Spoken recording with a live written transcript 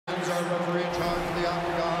our referee in charge of the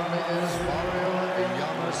octagon is Mario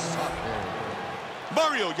Yamasaki.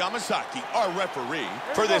 Mario Yamasaki, our referee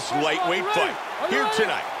for this lightweight fight here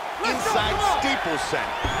tonight inside Staples Center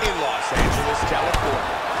in Los Angeles,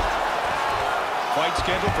 California. Fight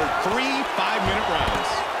scheduled for 3 5-minute rounds.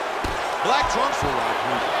 Black trunks for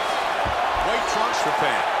Rodriguez. White trunks for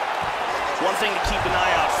Penn. One thing to keep an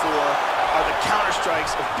eye out for are the counter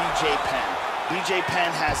strikes of BJ Penn. BJ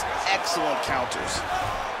Penn has excellent counters.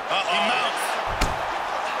 He mounts.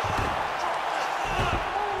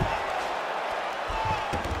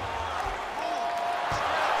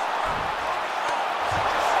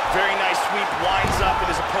 Very nice sweep, winds up at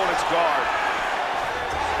his opponent's guard.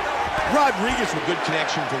 Rodriguez with good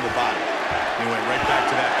connection from the body. He went right back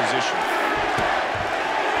to that position.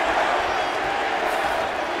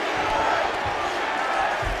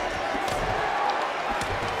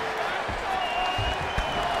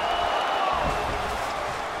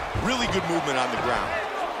 Really good movement on the ground.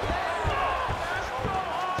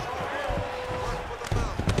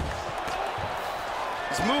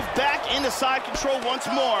 He's moved back into side control once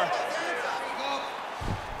more.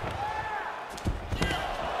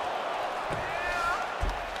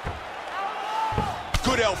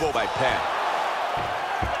 Good elbow by Penn.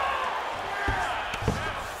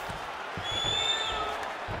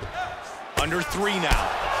 Under 3 now.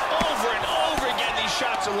 Over and over again, these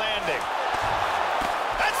shots are landing.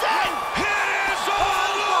 That's it! It is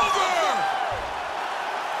all over!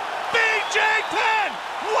 BJ Penn!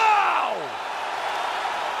 Wow!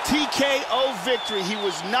 TKO victory. He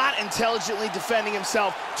was not intelligently defending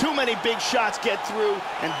himself. Too many big shots get through,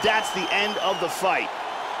 and that's the end of the fight.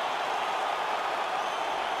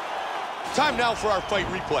 Time now for our fight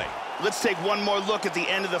replay. Let's take one more look at the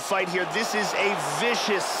end of the fight here. This is a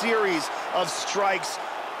vicious series of strikes,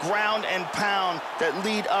 ground and pound, that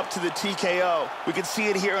lead up to the TKO. We can see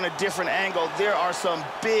it here on a different angle. There are some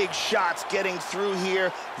big shots getting through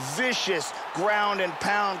here. Vicious ground and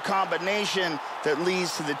pound combination that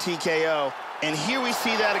leads to the TKO. And here we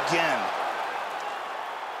see that again.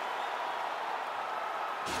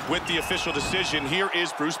 With the official decision, here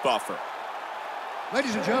is Bruce Buffer.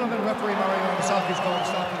 Ladies and gentlemen, referee Mario Yamasaki is going to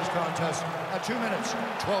stop this contest at 2 minutes,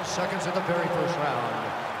 12 seconds in the very first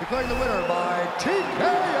round. Declaring the winner by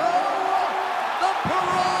TKO, the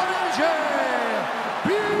Prodigy,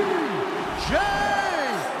 BJ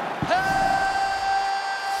Penn!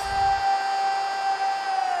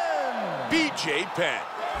 BJ Penn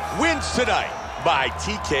wins tonight by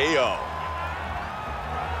TKO.